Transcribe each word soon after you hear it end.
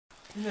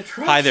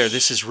Hi there,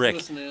 this is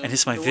Rick, and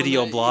this is my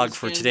video blog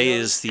for today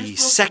is the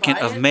 2nd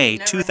of May,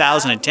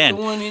 2010.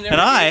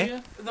 And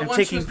I am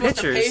taking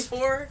pictures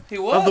of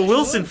the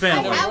Wilson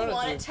family.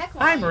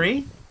 Hi,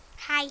 Marie.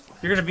 Hi.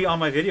 You're going to be on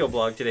my video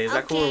blog today. Is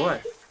that cool or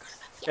what?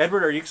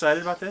 Edward, are you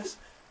excited about this?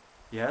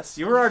 Yes?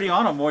 You were already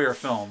on a Moyer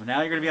film, and now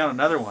you're going to be on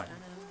another one.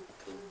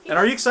 And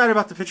are you excited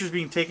about the pictures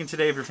being taken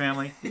today of your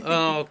family?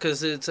 Oh,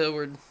 because it's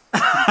Edward.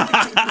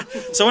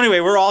 So anyway,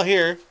 we're all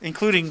here,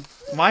 including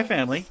my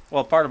family.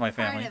 Well, part of my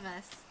family. Part of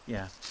us.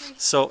 Yeah.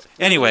 So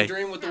anyway,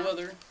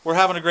 we're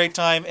having a great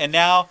time, and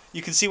now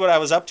you can see what I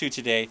was up to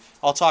today.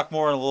 I'll talk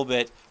more in a little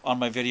bit on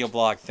my video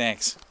blog.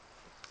 Thanks.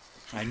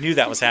 I knew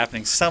that was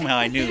happening. Somehow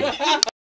I knew.